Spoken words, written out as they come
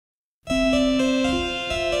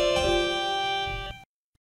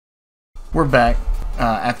We're back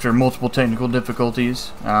after multiple technical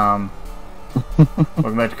difficulties. Welcome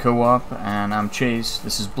back to Co-op, and I'm Chase.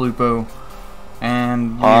 This is Bloopo,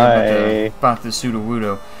 and we're about this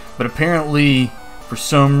UwU. But apparently, for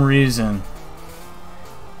some reason,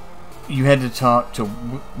 you had to talk to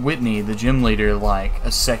Whitney, the gym leader, like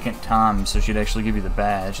a second time, so she'd actually give you the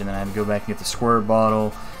badge, and then I had to go back and get the squirt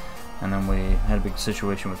bottle, and then we had a big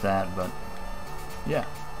situation with that. But yeah.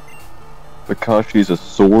 Because she's a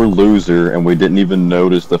sore loser, and we didn't even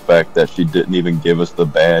notice the fact that she didn't even give us the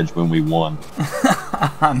badge when we won.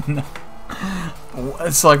 No.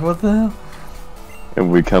 It's like, what the hell?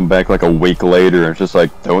 And we come back like a week later, and it's just like,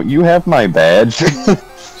 don't you have my badge?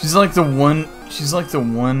 She's like the one. She's like the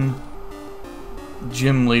one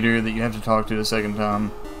gym leader that you have to talk to the second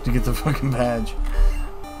time to get the fucking badge.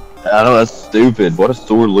 I know, that's stupid. What a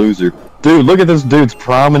sore loser. Dude, look at this dude's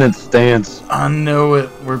prominent stance. I know it.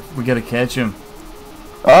 We gotta catch him.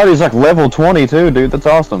 Oh, he's like level 22, dude. That's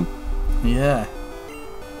awesome. Yeah.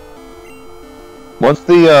 What's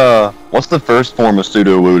the first form of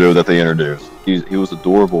UwU that they introduced? He was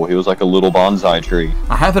adorable. He was like a little bonsai tree.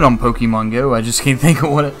 I have it on Pokemon Go. I just can't think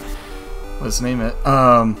of let's name it.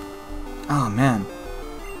 Oh man.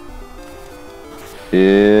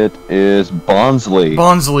 It is Bonsley.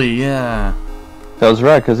 Bonsley, yeah. That was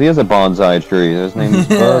right, because he is a bonsai tree. His name is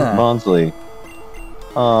Buzz Bonsley.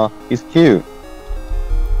 Aw, he's cute.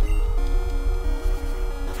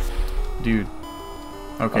 Dude.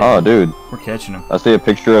 Okay. Oh, dude. We're catching him. I see a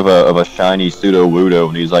picture of a shiny UwU,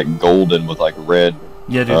 and he's like golden with like red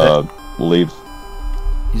leaves.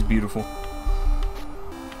 He's beautiful.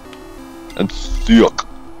 That's sick.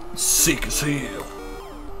 Sick as hell.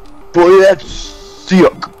 Boy, that's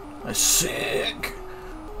sick. That's sick.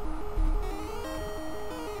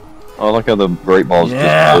 Oh, I like how the great ball's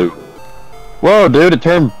just blue. Whoa, dude, it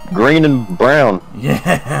turned green and brown.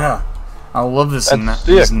 Yeah. I love this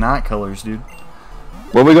these night colors, dude.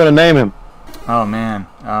 What are we gonna name him? Oh man,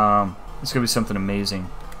 it's gonna be something amazing.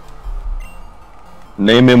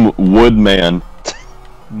 Name him Woodman.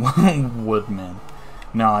 Woodman.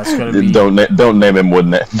 No, it's gotta be. Don't name him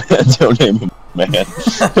Woodman. Don't name him man.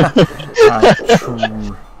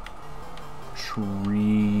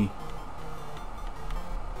 Tree.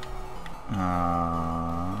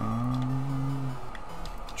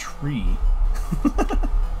 Tree.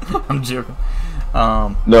 I'm joking.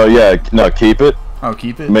 No, keep it. Oh,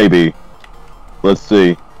 keep it? Maybe. Let's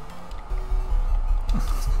see.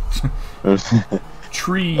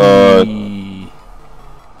 Tree.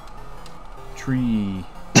 Tree.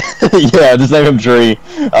 Yeah, just name him Tree.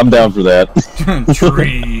 I'm down for that.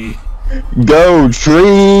 Tree. Go,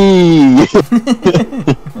 Tree!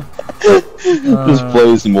 Just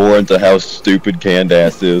plays more into how stupid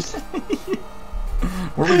Candace is.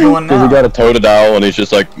 Where are we going now? Because we got a Totodile, and he's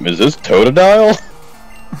just like, is this Totodile?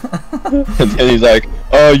 And then he's like,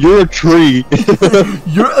 oh, you're a tree.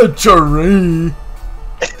 You're a tree.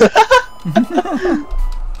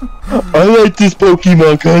 I like this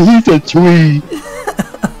Pokemon because he's a tree.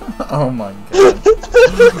 Oh my god.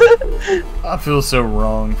 I feel so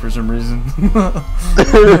wrong for some reason.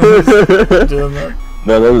 Doing that.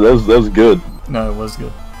 No, that was good. No, it was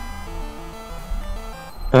good.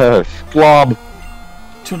 Slob.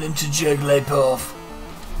 Turn into Jigglypuff.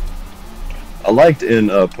 I liked in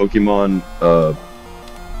Pokemon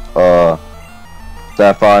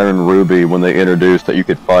Sapphire and Ruby when they introduced that you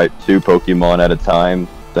could fight 2 Pokemon at a time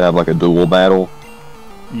to have like a duel battle.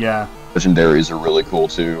 Yeah. Legendaries are really cool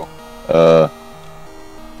too.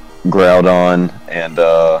 Groudon and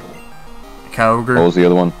Kyogre. what was the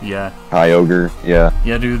other one? Yeah. Kyogre, yeah.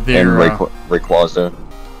 Yeah, dude, they're... And Rayquaza.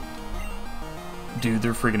 Dude,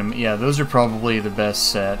 they're freaking amazing. Yeah, those are probably the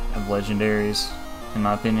best set of legendaries, in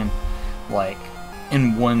my opinion. Like,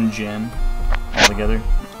 in one gen, altogether.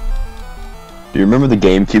 Do you remember the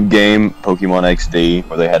GameCube game, Pokemon XD,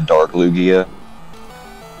 where they had Dark Lugia?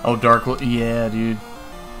 Oh, yeah, dude.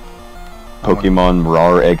 Pokemon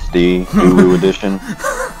RAWR XD, UwU edition.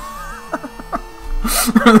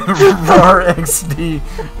 RAWR XD,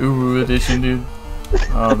 UwU edition, dude.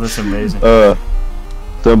 Oh, that's amazing.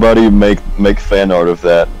 Somebody make fan art of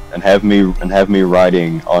that and have me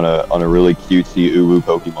riding on a really cutesy UwU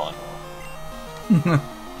Pokemon.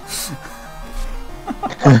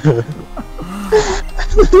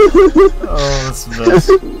 Oh, that's the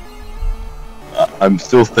best. I'm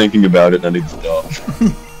still thinking about it and I need to stop.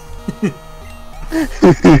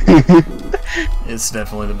 It's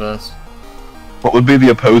definitely the best. What would be the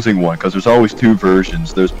opposing one? Because there's always 2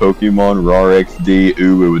 versions. There's Pokemon RAWR XD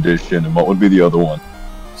UwU edition, and what would be the other one?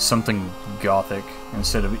 Something gothic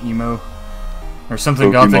instead of emo. Or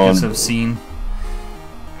something gothic instead of scene.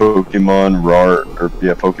 Pokemon RAWR, or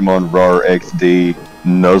yeah, Pokemon RAWR XD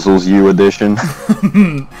Nuzzles You edition.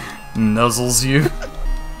 Nuzzles you.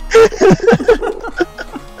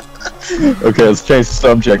 Okay, let's change the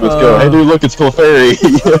subject. Let's go. Hey, dude, look, it's Clefairy.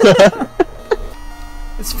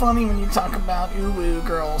 It's funny when you talk about UwU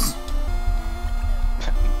girls.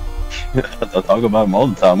 I talk about them all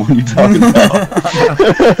the time. What are you talking about?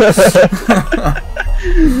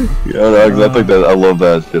 Yeah, no, 'cause I think that I love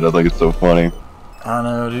that shit. I think it's so funny. I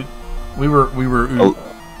know, dude. We were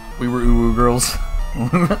UwU girls.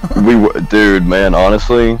 Dude, man,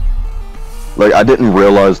 honestly, like I didn't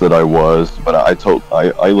realize that I was, but I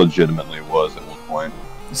legitimately was at one point.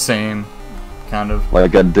 Same, kind of.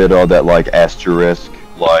 Like I did all that like asterisk,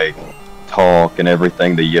 like talk and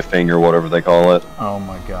everything, the yiffing or whatever they call it. Oh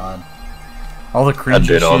my god. All the cringy I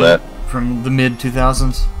did all shit that from the mid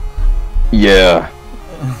 2000s. Yeah.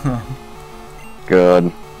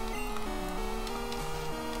 God.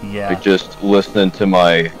 Yeah. Like just listening to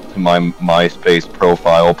my MySpace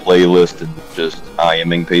profile playlist and just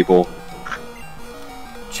IMing people.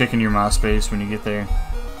 Checking your MySpace when you get there.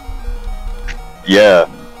 Yeah.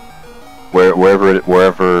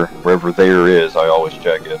 Wherever there is, I always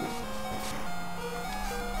check it.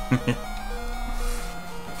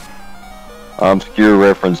 Obscure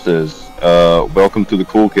references. Welcome to the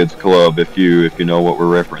Cool Kids Club. If you know what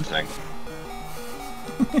we're referencing.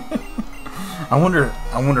 I wonder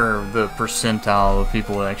the percentile of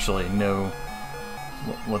people that actually know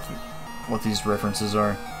what these references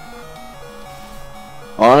are.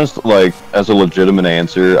 Honestly, like as a legitimate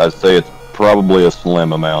answer, I'd say it's probably a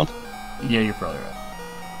slim amount. Yeah, you're probably right.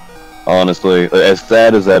 Honestly, as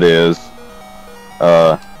sad as that is,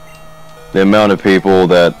 the amount of people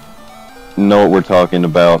that know what we're talking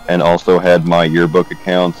about and also had my yearbook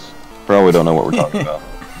accounts probably don't know what we're talking about.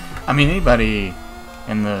 I mean, anybody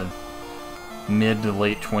in the mid to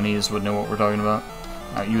late 20s would know what we're talking about.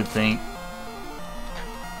 You would think.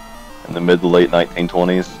 In the mid to late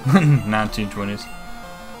 1920s. 1920s.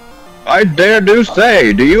 I dare do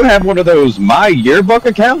say, do you have one of those my yearbook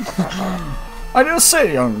accounts? I do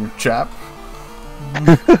say, young chap. I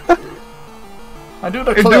do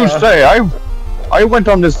I declare. do say, I went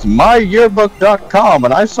on this myyearbook.com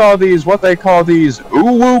and I saw these, what they call these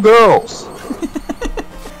UwU girls.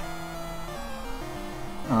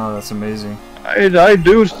 Oh, that's amazing. I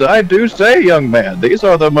do say, young man, these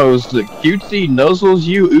are the most cutesy nuzzles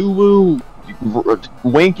you UwU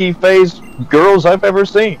winky faced girls I've ever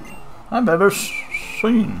seen. I've ever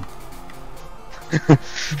seen.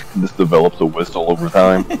 This develops a whistle over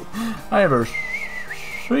time. I ever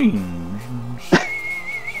seen.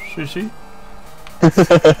 See?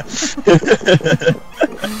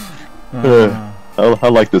 I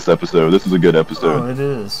like this episode. This is a good episode. Oh, it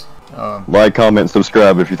is. Like, comment,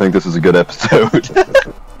 subscribe if you think this is a good episode.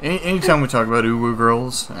 Anytime we talk about UwU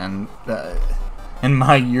girls and in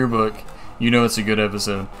my yearbook, you know it's a good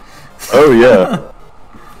episode. Oh yeah.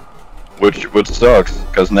 Which sucks,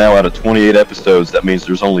 because now out of 28 episodes, that means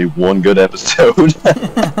there's only one good episode.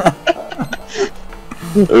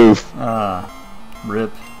 Oof.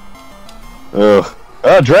 Rip. Ugh.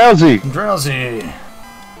 Drowsee! Drowsee!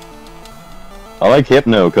 I like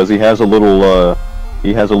Hypno, because he has a little,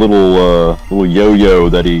 little yo-yo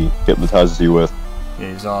that he hypnotizes you with.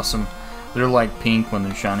 Yeah, he's awesome. They're like pink when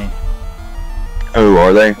they're shiny. Oh,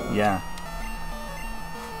 are they? Yeah.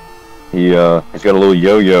 He's got a little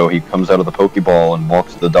yo-yo. He comes out of the Pokeball and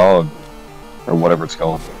walks the dog, or whatever it's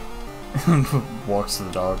called. Walks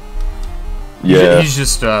the dog. Yeah. He's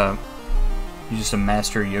just a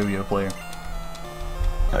master yo-yo player.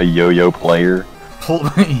 A yo-yo player.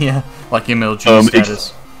 Yeah, like MLG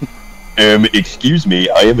status. Excuse me,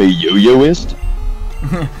 I am a yo-yoist.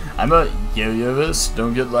 I'm a yo-yoist.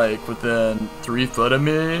 Don't get like within 3 foot of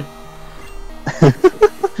me.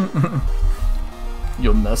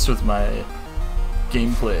 You'll mess with my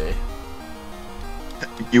gameplay.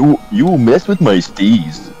 You will mess with my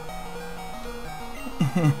steez.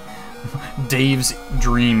 Dave's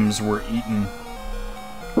dreams were eaten.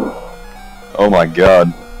 Oh my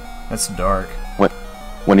god. That's dark.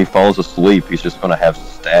 When he falls asleep, he's just gonna have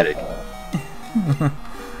static.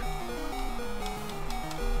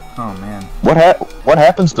 Oh man. What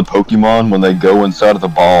happens to Pokemon when they go inside of the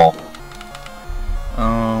ball?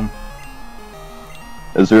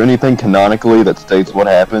 Is there anything canonically that states what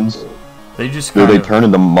happens? They just do they turn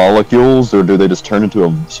into molecules, or do they just turn into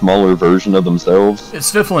a smaller version of themselves?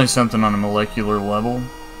 It's definitely something on a molecular level,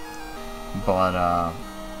 but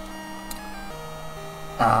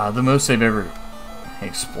the most they've ever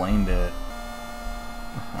explained it.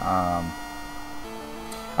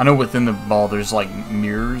 I know within the ball there's like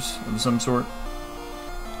mirrors of some sort.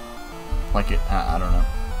 Like it, I don't know.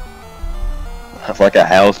 Like a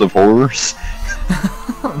house of horrors.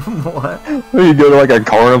 What? Where you go to like a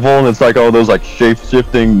carnival and it's like all those like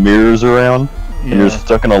shape-shifting mirrors around, and you're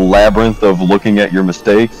stuck in a labyrinth of looking at your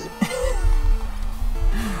mistakes.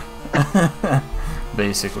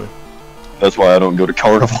 Basically. That's why I don't go to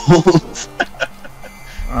carnivals.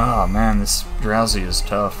 Oh man, this Drowsee is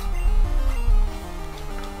tough.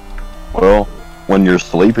 Well, when you're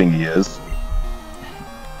sleeping, he is.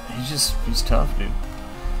 He's tough, dude.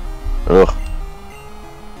 Ugh.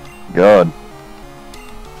 God.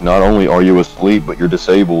 Not only are you asleep, but you're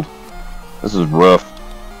disabled. This is rough.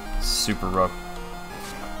 Super rough.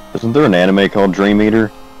 Isn't there an anime called Dream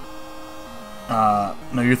Eater?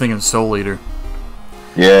 No, you're thinking Soul Eater.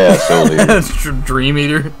 Yeah, Soul Eater. Dream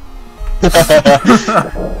Eater.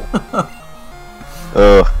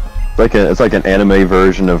 It's like an anime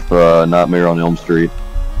version of Nightmare on Elm Street.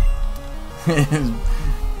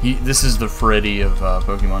 This is the Freddy of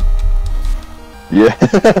Pokemon. Yeah,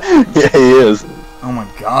 yeah, he is. Oh my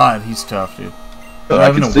God, he's tough, dude.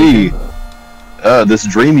 I can see this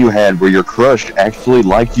dream you had where your crush actually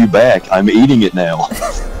liked you back. I'm eating it now.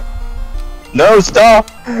 No,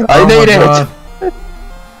 stop! I need it.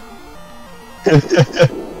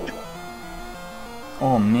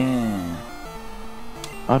 Oh man.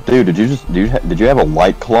 Oh, dude, did you have a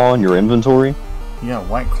White Claw in your inventory? Yeah,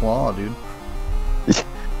 White Claw, dude.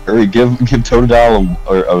 Or give Totodile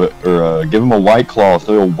or give him a White Claw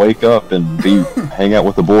so he'll wake up and hang out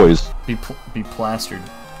with the boys. Be plastered.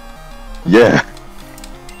 Yeah.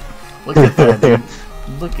 Look at that, dude.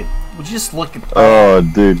 Just look at that. Oh,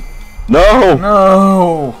 dude. No!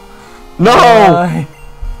 No! No! Why?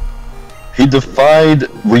 He defied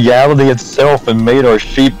reality itself and made our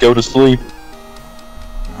sheep go to sleep.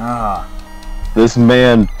 Ah. This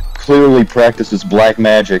man clearly practices black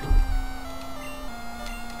magic.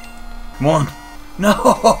 Come on.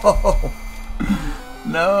 No!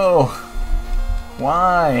 No!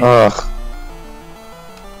 Why? Ugh.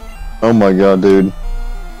 Oh my God, dude.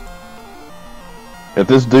 If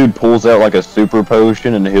this dude pulls out like a super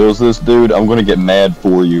potion and heals this dude, I'm gonna get mad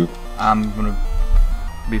for you. I'm gonna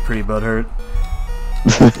be pretty butthurt.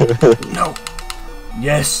 No!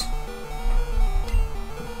 Yes!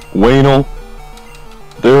 Weanel.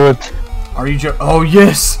 Do it. Are you oh,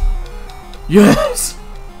 yes! Yes!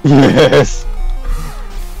 Yes!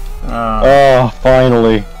 Oh,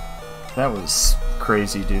 finally. That was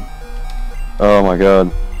crazy, dude. Oh my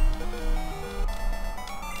God.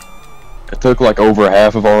 It took like over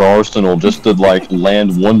half of our arsenal just to like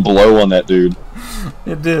land one blow on that dude.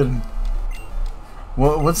 It did.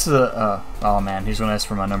 What's the oh man, he's gonna ask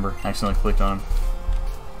for my number. I accidentally clicked on him.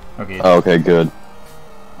 Okay. Oh, okay, good.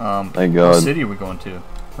 Thank God. What city are we going to?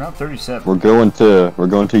 Route 37. We're going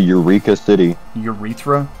to Eureka City.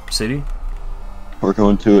 Urethra City? We're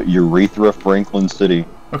going to Urethra Franklin City.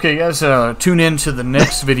 Okay, guys, tune in to the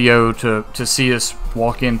next video to see us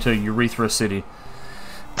walk into Urethra City.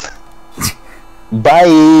 Bye.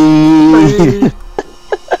 Bye.